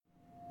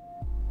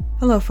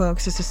Hello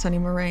folks, this is Sunny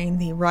Moraine,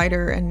 the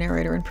writer and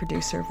narrator and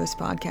producer of this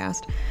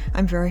podcast.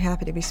 I'm very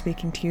happy to be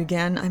speaking to you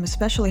again. I'm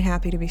especially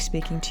happy to be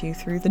speaking to you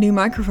through the new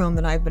microphone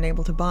that I've been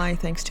able to buy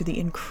thanks to the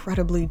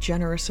incredibly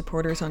generous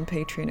supporters on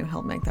Patreon who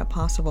helped make that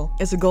possible.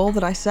 It's a goal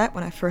that I set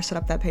when I first set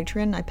up that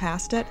Patreon. I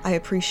passed it. I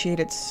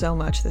appreciate it so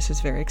much. This is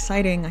very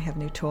exciting. I have a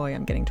new toy.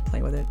 I'm getting to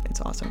play with it.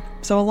 It's awesome.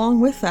 So along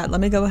with that, let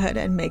me go ahead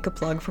and make a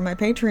plug for my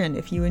Patreon.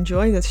 If you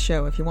enjoy this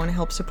show, if you want to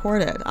help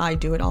support it, I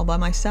do it all by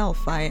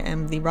myself. I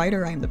am the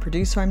writer, I am the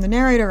producer, I'm the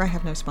narrator. I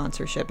have no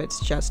sponsorship. It's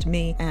just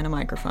me and a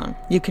microphone.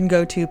 You can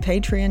go to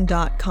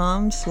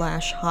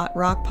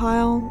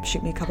patreon.com/hotrockpile,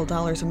 shoot me a couple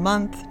dollars a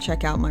month,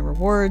 check out my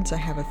rewards. I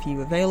have a few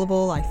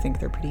available. I think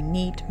they're pretty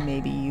neat.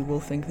 Maybe you will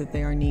think that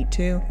they are neat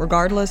too.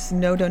 Regardless,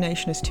 no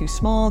donation is too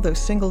small. Those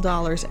single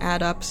dollars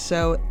add up,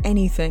 so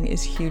anything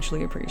is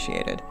hugely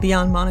appreciated.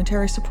 Beyond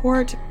monetary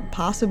support,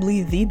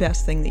 possibly the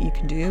best thing that you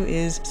can do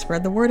is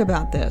spread the word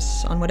about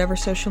this on whatever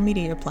social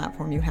media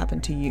platform you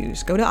happen to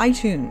use. Go to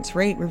iTunes,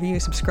 rate, review,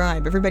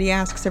 subscribe. Everybody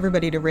asks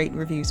everybody to rate,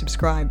 review,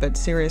 subscribe, but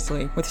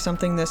seriously, with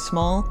something this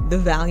small, the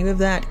value of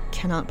that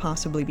cannot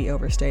possibly be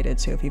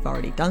overstated. So if you've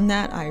already done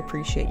that, I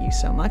appreciate you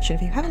so much. And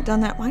if you haven't done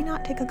that, why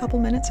not take a couple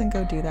minutes and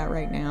go do that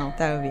right now?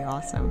 That would be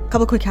awesome. A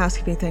couple quick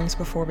housekeeping things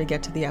before we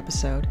get to the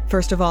episode.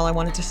 First of all, I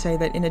wanted to say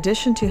that in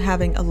addition to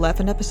having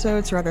 11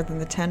 episodes rather than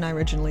the 10 I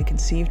originally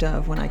conceived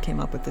of when I came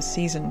up with this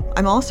season,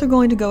 I'm also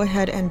going to go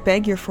ahead and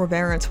beg your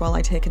forbearance while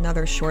I take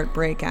another short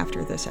break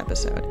after this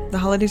episode. The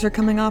holidays are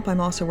coming up. I'm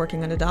also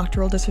working on a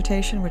doctoral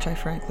dissertation, which I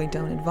frankly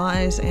don't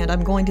advise, and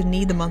I'm going to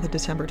need the month of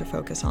December to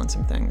focus on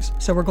some things.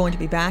 So we're going to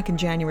be back in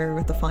January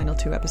with the final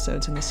 2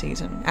 episodes in the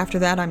season. After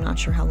that, I'm not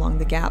sure how long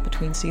the gap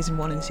between season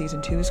 1 and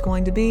season 2 is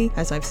going to be.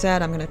 As I've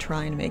said, I'm going to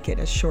try and make it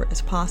as short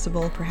as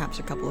possible, perhaps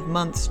a couple of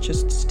months.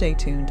 Just stay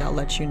tuned. I'll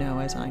let you know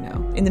as I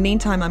know. In the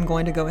meantime, I'm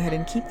going to go ahead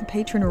and keep the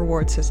patron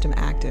reward system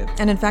active.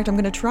 And in fact, I'm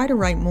going to try to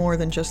write more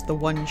than just the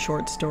 1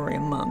 short story a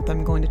month.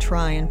 I'm going to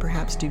try and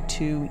perhaps do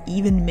 2,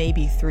 even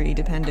maybe 3,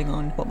 depending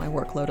on what my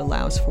workload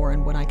allows for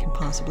and what I can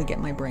possibly get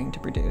my brain to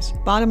produce.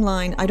 Bottom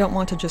line, I don't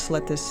want to just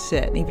let this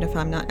sit, even if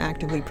I'm not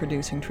actively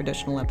producing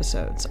traditional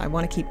episodes. I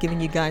want to keep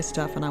giving you guys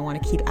stuff, and I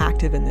want to keep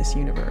active in this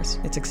universe.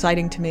 It's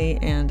exciting to me,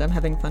 and I'm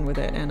having fun with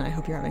it, and I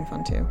hope you're having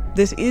fun too.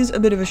 This is a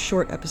bit of a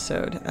short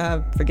episode.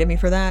 Forgive me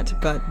for that,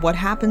 but what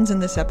happens in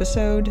this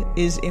episode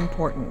is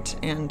important,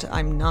 and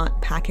I'm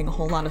not packing a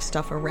whole lot of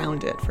stuff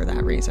around it for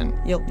that reason.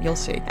 You'll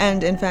see.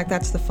 And in fact,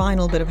 that's the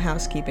final bit of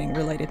housekeeping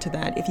related to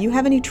that. If you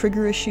have any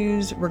trigger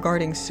issues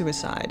regarding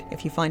suicide,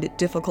 if you find it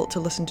difficult to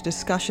listen to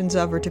discussions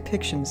of or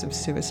depictions of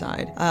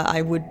suicide,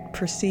 I would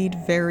proceed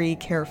very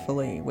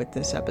carefully with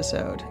this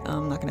episode.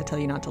 I'm not going to tell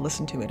you not to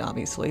listen to it,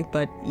 obviously,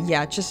 but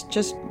yeah,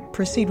 just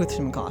proceed with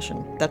some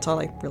caution. That's all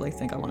I really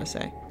think I want to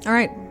say. All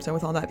right, so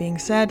with all that being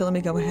said, let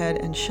me go ahead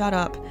and shut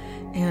up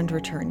and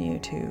return you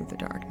to the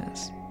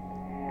darkness.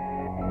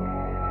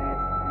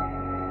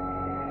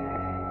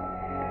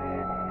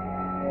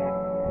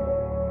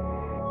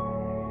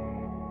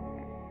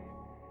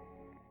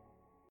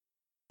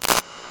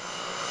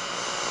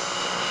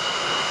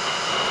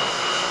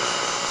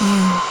 You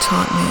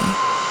taught me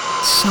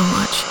so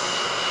much.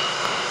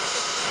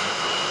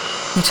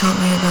 You taught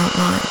me about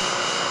lying.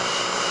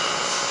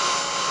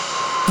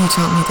 You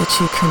taught me that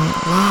you can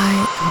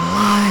lie and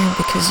lie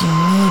because you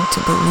need to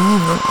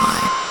believe the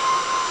lie.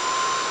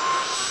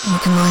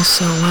 You can lie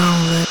so well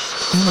that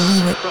you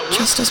believe it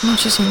just as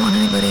much as you want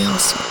anybody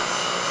else to.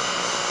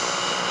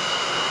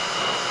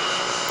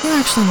 You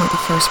actually weren't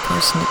the first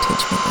person to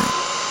teach me that.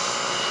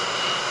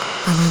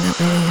 I learned that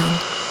really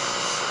young.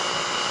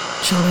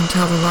 Children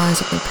tell the lies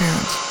of their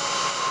parents,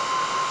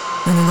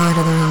 and they lie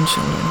to their own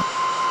children,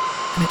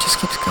 and it just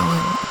keeps going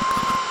and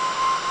going.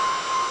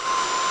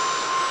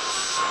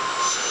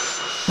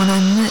 When I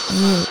met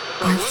you,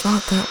 I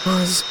thought that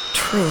was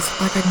truth,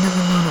 like I'd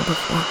never known it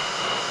before.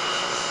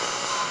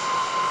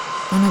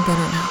 I know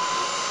better now.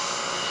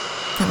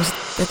 That was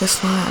the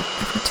biggest lie I've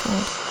ever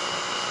told.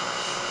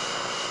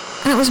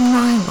 And it was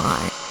my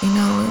lie, it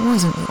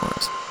wasn't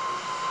yours.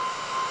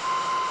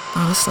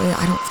 Honestly,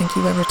 I don't think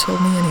you ever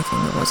told me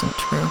anything that wasn't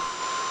true.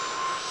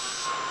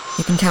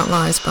 You can count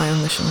lies by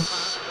omission.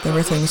 There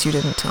were things you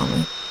didn't tell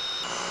me.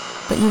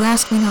 But you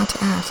asked me not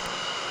to ask.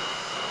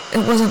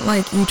 It wasn't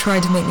like you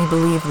tried to make me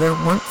believe there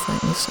weren't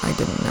things I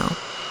didn't know.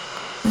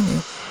 I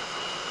knew.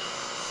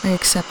 I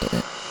accepted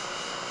it.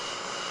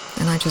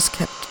 And I just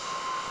kept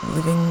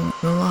living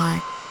the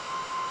lie.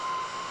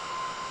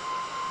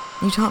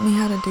 You taught me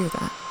how to do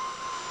that.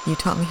 You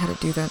taught me how to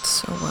do that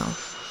so well.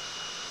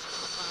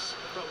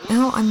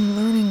 Now I'm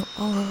learning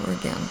all over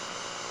again.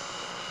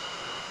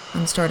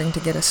 I'm starting to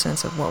get a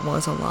sense of what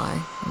was a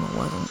lie and what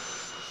wasn't.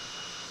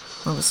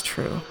 What was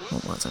true,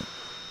 what wasn't.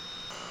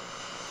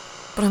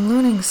 But I'm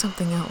learning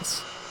something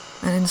else,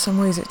 and in some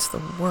ways it's the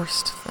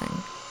worst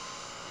thing.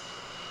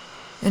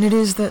 And it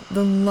is that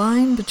the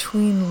line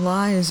between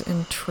lies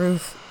and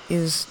truth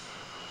is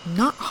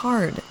not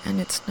hard, and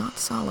it's not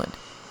solid.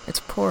 It's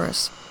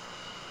porous.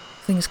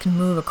 Things can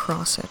move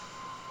across it,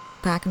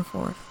 back and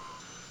forth.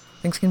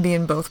 Things can be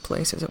in both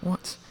places at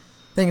once.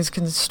 Things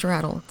can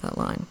straddle that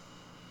line.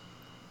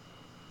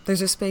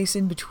 There's a space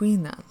in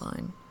between that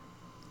line.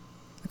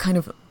 A kind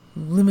of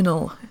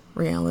liminal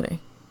reality.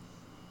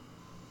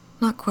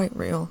 Not quite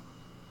real.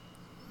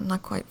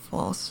 Not quite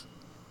false.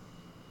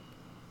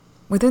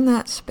 Within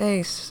that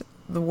space,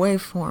 the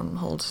waveform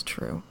holds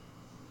true.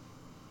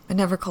 It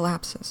never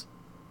collapses.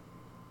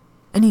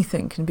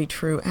 Anything can be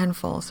true and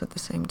false at the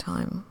same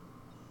time.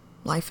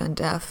 Life and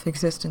death,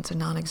 existence and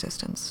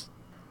non-existence,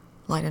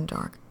 light and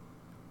dark.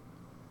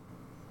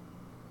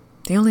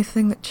 The only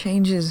thing that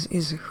changes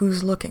is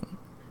who's looking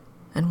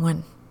and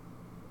when.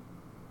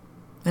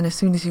 And as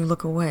soon as you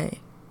look away,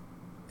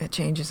 it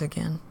changes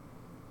again.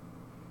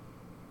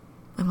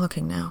 I'm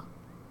looking now.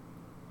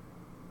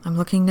 I'm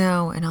looking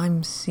now and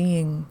I'm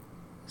seeing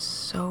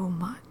so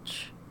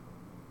much.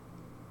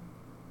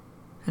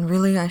 And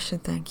really, I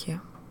should thank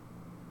you.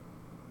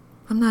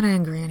 I'm not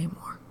angry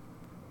anymore.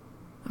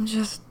 I'm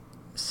just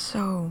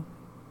so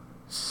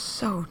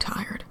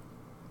tired.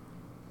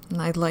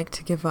 And I'd like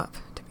to give up,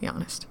 to be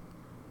honest.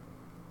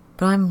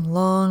 But I'm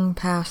long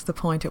past the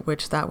point at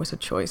which that was a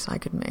choice I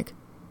could make.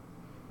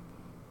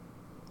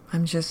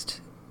 I'm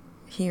just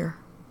here.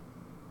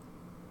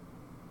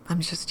 I'm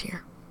just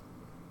here.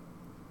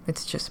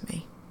 It's just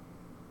me.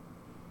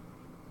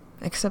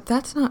 Except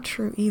that's not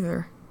true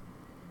either,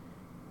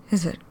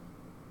 is it?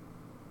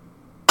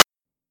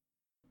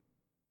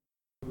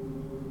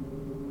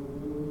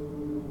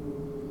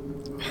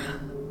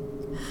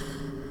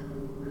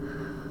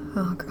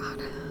 Oh, God.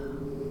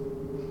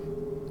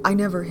 I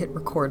never hit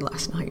record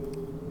last night.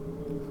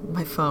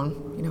 My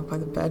phone, by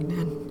the bed,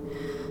 and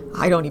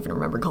I don't even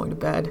remember going to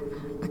bed.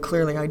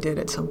 Clearly I did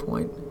at some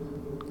point.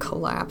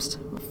 Collapsed.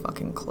 My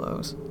fucking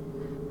clothes.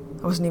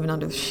 I wasn't even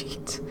under the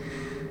sheets.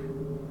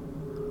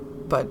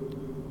 But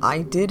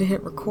I did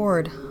hit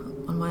record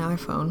on my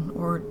iPhone,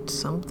 or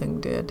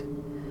something did,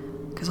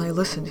 because I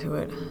listened to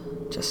it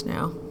just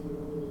now.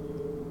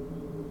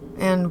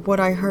 And what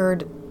I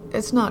heard,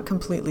 it's not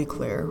completely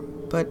clear,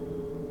 but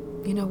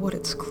you know what,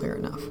 it's clear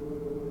enough.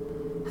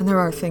 And there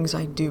are things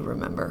I do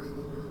remember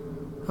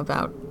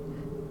about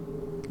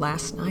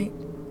last night,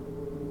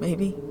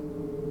 maybe.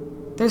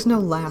 There's no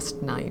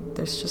last night,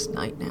 there's just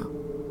night now.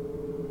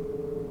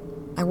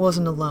 I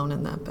wasn't alone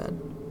in that bed.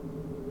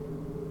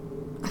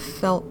 I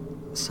felt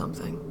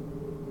something.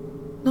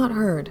 Not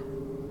heard,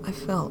 I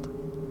felt.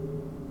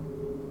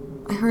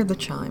 I heard the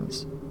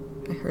chimes.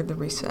 I heard the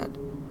reset.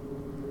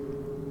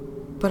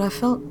 But I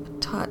felt a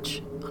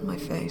touch on my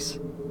face.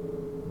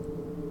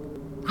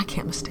 I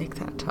can't mistake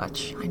that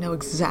touch. I know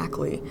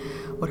exactly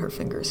what her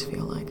fingers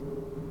feel like.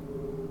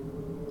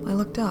 I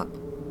looked up,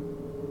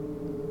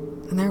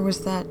 and there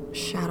was that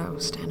shadow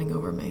standing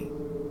over me.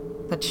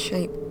 That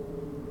shape.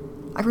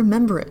 I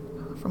remember it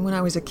from when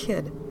I was a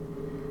kid.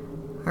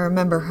 I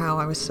remember how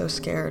I was so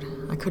scared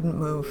I couldn't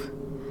move.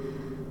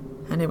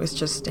 And it was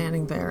just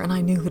standing there, and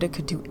I knew that it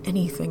could do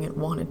anything it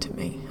wanted to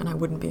me, and I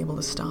wouldn't be able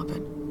to stop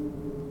it.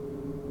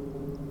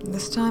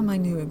 This time I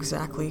knew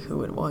exactly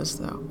who it was,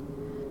 though.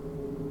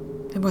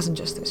 It wasn't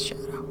just this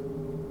shadow.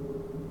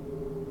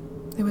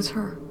 It was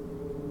her.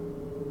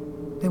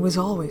 It was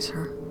always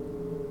her.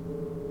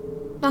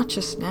 Not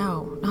just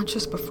now, not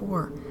just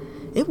before.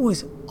 It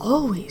was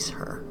always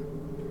her.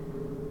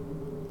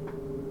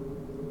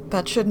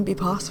 That shouldn't be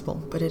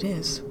possible, but it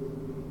is.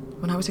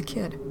 When I was a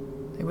kid,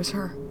 it was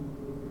her.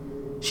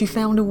 She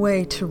found a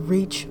way to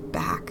reach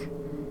back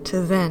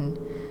to then.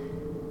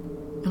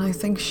 And I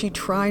think she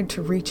tried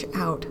to reach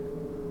out,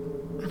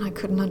 and I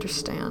couldn't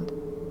understand.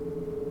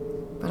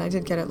 But I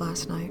did get it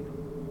last night.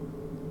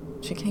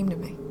 She came to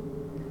me.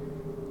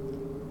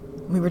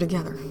 We were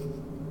together,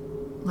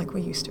 like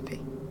we used to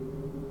be.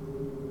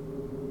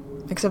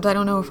 Except I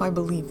don't know if I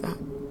believe that.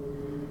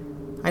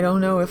 I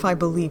don't know if I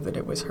believe that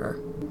it was her.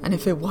 And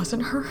if it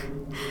wasn't her,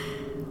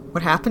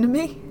 what happened to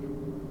me?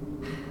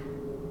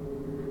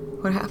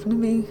 What happened to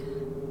me?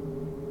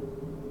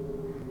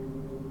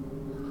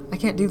 I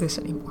can't do this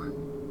anymore.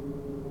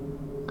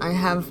 I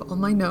have all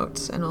my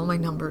notes and all my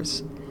numbers,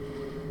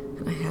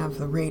 and I have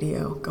the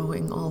radio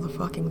going all the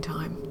fucking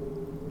time.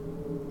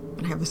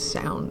 And I have the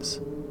sounds,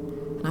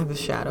 and I have the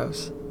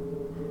shadows,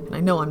 and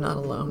I know I'm not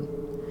alone,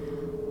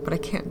 but I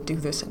can't do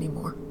this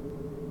anymore.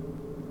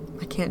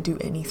 I can't do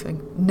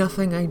anything.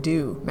 Nothing I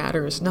do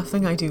matters.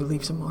 Nothing I do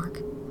leaves a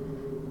mark.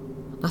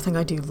 Nothing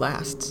I do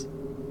lasts.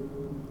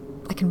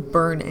 I can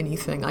burn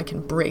anything. I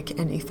can break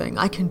anything.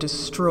 I can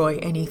destroy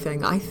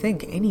anything. I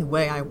think any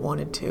way I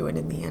wanted to, and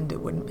in the end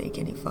it wouldn't make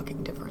any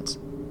fucking difference.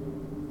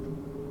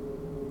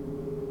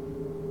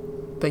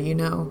 But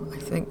I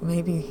think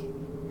maybe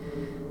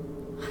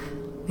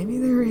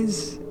there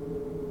is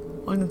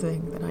one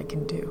thing that I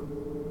can do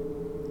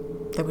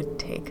that would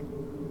take.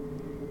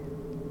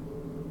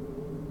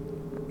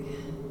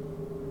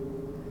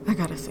 I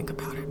gotta think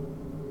about it.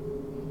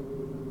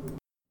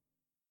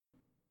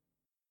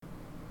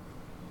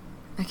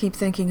 I keep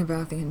thinking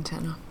about the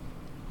antenna.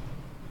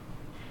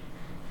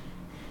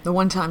 The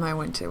one time I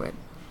went to it.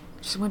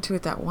 I just went to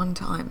it that one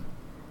time.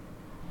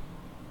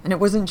 And it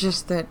wasn't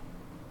just that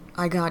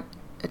I got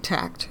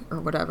attacked or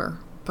whatever,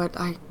 but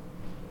I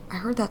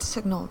heard that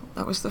signal.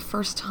 That was the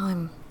first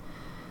time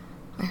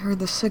I heard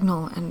the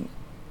signal, and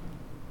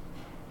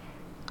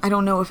I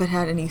don't know if it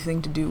had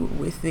anything to do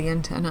with the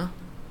antenna.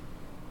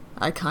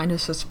 I kind of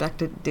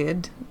suspect it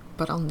did,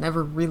 but I'll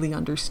never really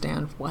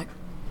understand what.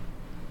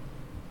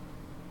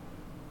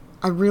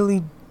 I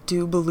really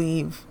do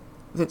believe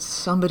that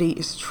somebody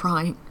is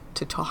trying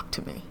to talk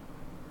to me.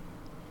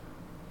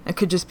 It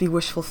could just be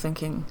wishful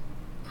thinking.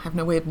 I have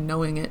no way of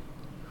knowing it.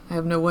 I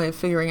have no way of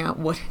figuring out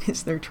what it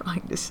is they're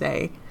trying to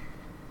say.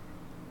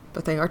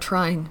 But they are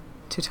trying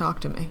to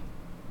talk to me.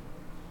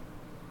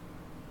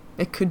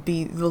 It could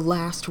be the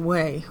last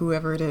way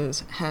whoever it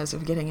is has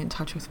of getting in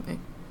touch with me.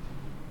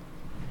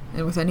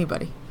 And with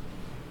anybody.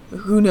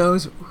 Who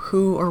knows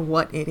who or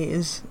what it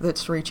is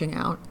that's reaching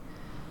out.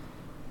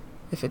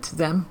 If it's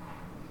them.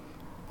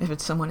 If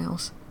it's someone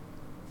else.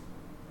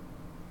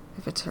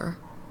 If it's her.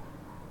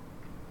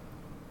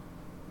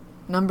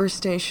 Number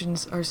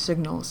stations are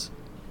signals.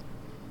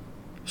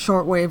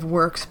 Shortwave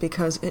works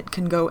because it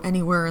can go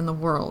anywhere in the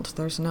world.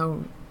 There's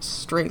no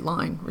straight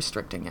line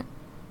restricting it.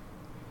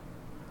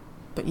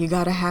 But you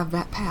gotta have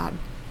that pad.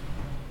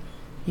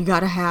 You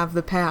gotta have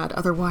the pad,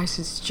 otherwise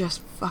it's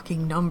just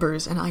fucking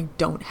numbers, and I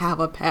don't have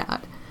a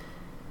pad.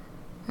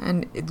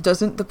 And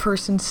doesn't the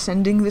person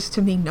sending this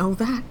to me know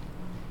that?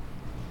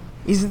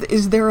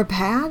 Is there a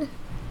pad?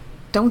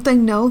 Don't they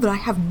know that I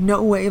have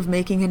no way of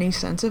making any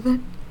sense of it?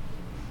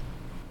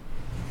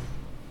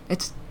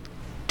 It's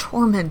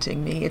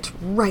tormenting me. It's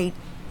right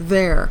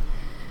there.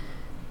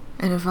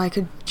 And if I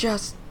could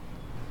just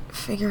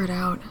figure it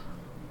out,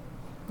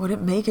 would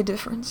it make a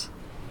difference?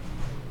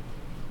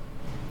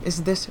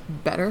 Is this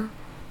better?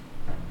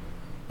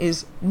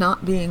 Is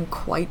not being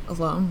quite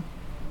alone,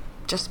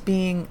 just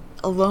being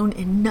alone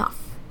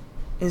enough,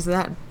 is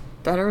that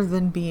better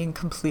than being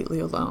completely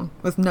alone,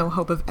 with no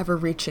hope of ever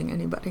reaching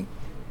anybody?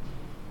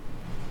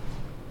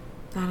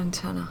 That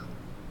antenna.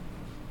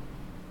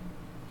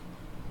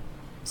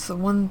 It's the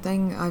one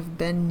thing I've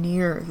been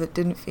near that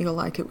didn't feel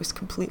like it was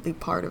completely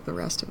part of the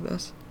rest of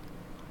this.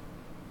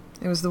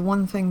 It was the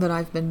one thing that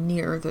I've been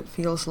near that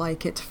feels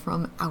like it's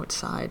from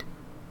outside.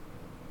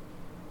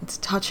 It's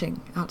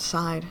touching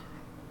outside.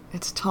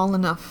 It's tall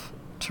enough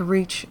to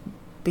reach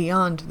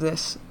beyond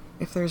this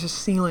if there's a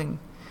ceiling,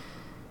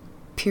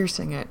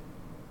 piercing it,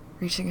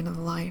 reaching into the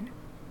light,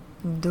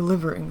 and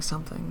delivering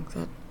something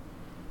that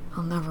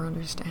I'll never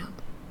understand.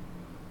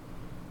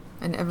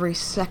 And every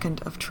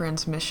second of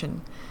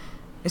transmission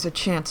is a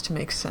chance to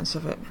make sense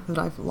of it that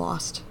I've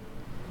lost,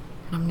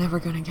 and I'm never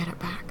going to get it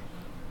back.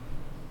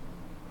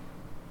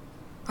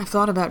 I've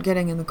thought about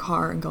getting in the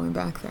car and going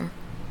back there.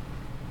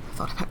 I've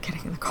thought about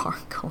getting in the car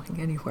and going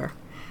anywhere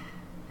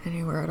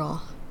at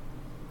all.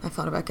 I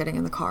thought about getting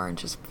in the car and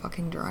just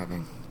fucking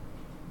driving.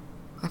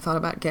 I thought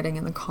about getting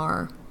in the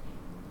car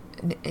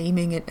and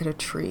aiming it at a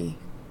tree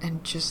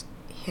and just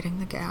hitting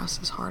the gas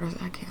as hard as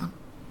I can.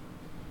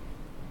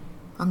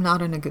 I'm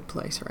not in a good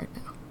place right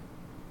now.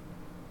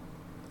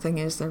 Thing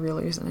is, there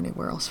really isn't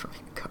anywhere else for me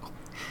to go,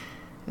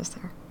 is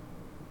there?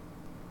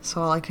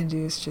 So all I can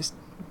do is just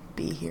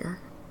be here.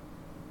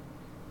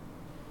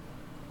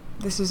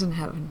 This isn't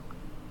heaven.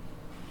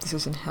 This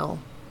isn't hell.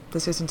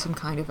 This isn't some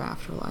kind of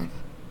afterlife.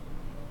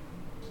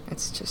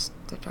 It's just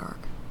the dark.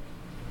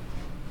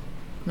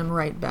 And I'm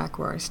right back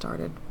where I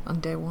started on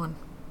day one.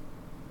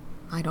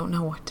 I don't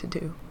know what to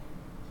do.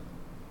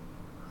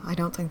 I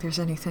don't think there's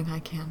anything I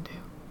can do.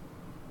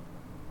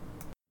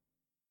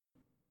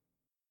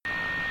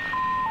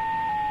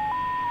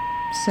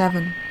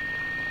 Seven,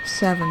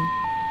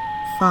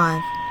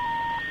 5,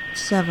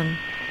 7,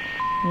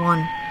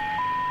 1,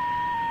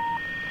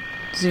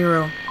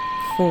 0,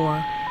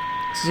 4,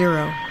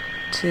 0,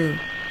 2,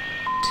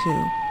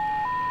 2,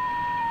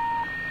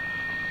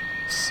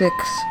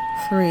 6,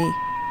 3,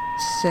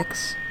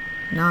 6,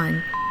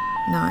 9,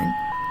 9,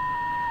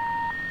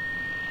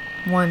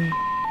 1,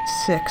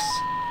 6,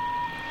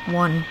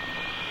 1,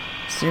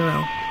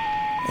 0,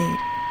 8,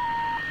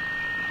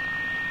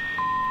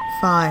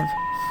 5,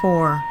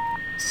 4,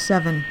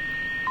 7,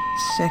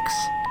 6,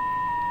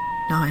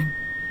 9,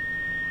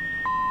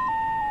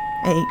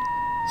 8,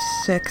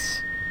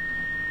 6,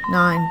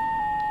 9,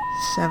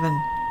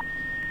 7,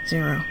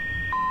 0,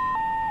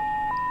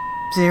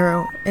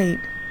 0, 8,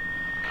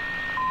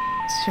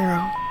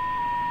 0,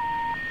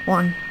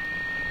 1,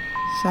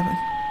 7,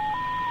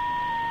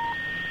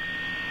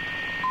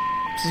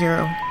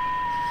 0,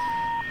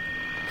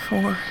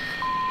 4,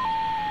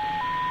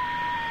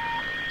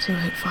 2,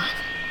 8, 5,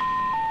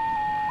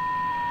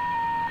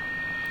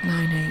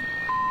 9, 8,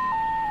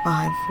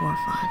 5, 4,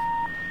 5,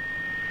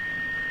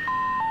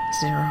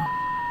 0,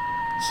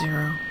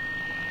 0,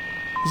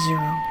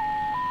 0,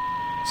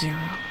 0,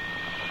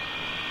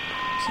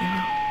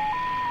 0.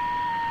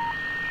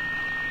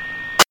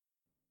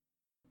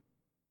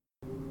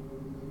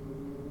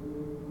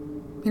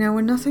 You know,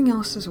 when nothing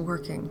else is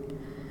working,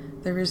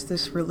 there is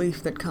this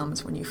relief that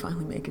comes when you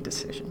finally make a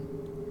decision.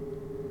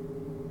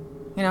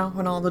 You know,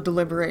 when all the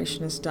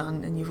deliberation is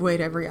done and you've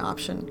weighed every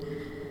option,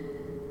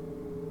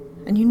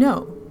 and you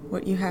know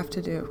what you have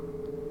to do.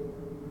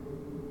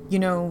 You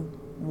know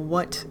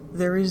what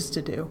there is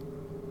to do.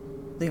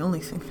 the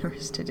only thing there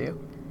is to do.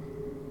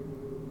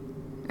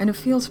 And it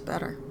feels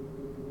better.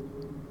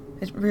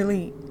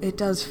 It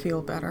does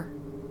feel better.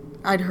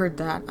 I've heard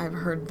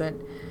that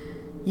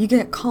you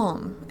get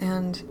calm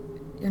and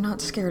you're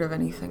not scared of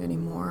anything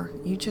anymore.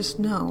 You just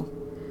know.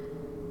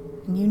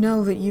 And you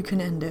know that you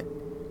can end it.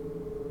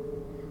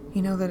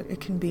 You know that it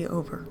can be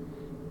over.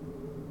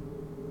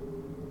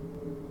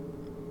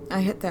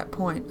 I hit that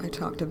point I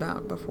talked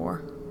about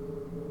before,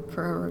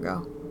 forever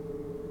ago.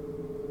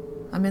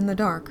 I'm in the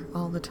dark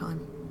all the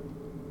time.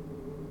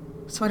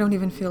 So I don't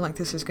even feel like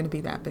this is going to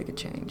be that big a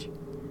change.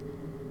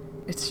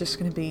 It's just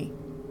going to be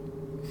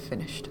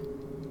finished.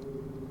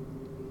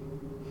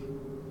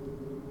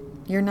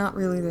 You're not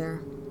really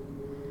there.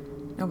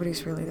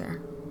 Nobody's really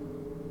there.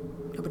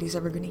 Nobody's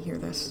ever going to hear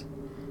this.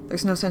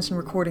 There's no sense in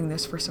recording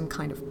this for some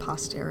kind of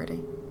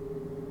posterity.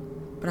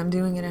 But I'm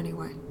doing it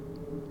anyway.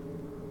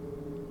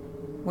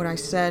 What I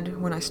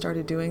said when I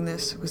started doing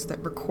this was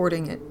that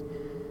recording it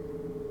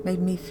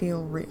made me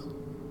feel real.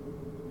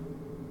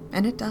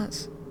 And it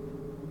does.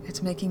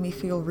 It's making me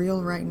feel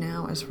real right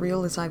now, as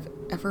real as I've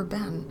ever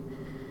been,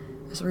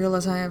 as real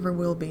as I ever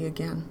will be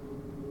again.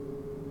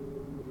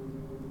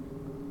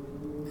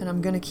 And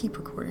I'm going to keep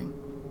recording.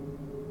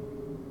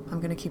 I'm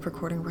going to keep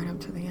recording right up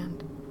to the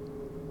end.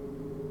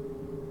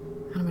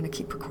 And I'm going to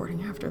keep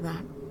recording after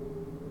that.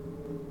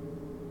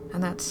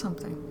 And that's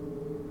something.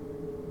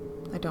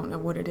 I don't know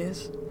what it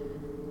is,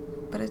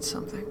 but it's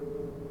something.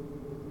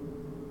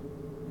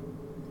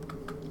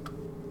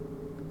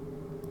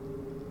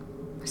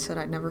 I said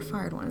I'd never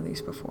fired one of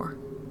these before.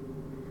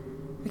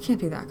 It can't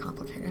be that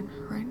complicated,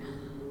 right?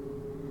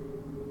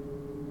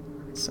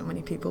 So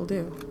many people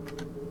do.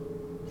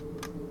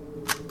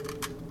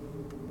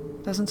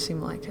 Doesn't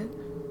seem like it.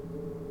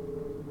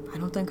 I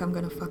don't think I'm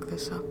gonna fuck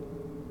this up.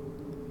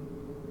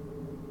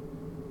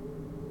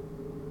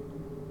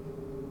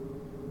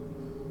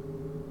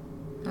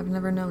 I've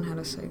never known how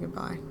to say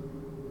goodbye.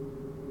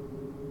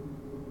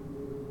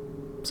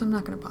 So I'm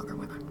not gonna bother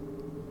with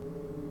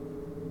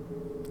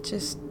it.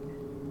 Just...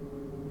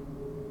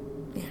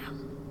 yeah.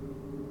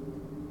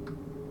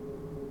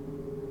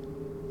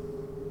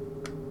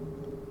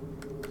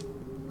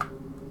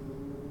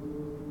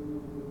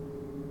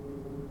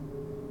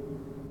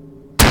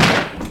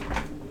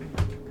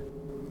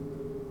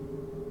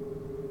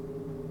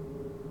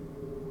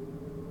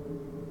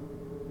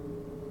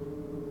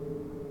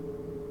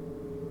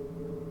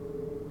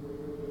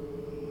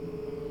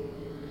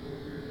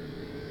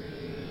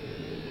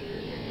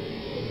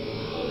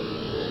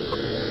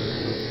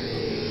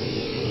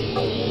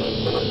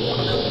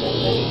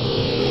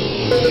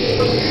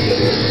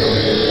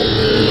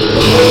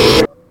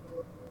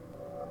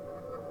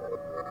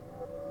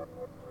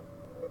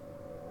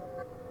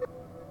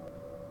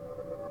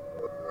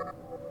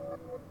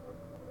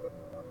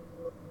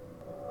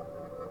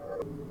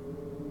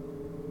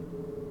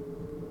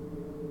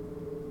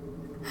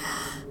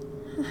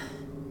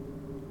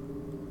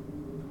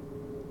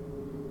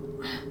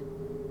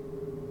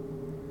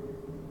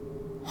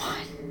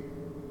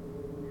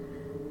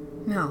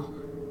 No.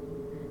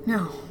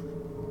 No.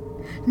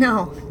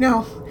 No.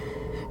 No.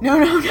 No,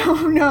 no,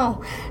 no,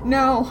 no.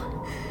 No.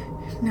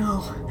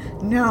 No.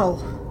 No.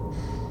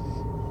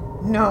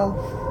 No.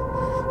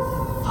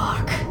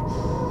 Fuck.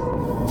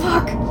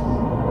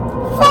 Fuck.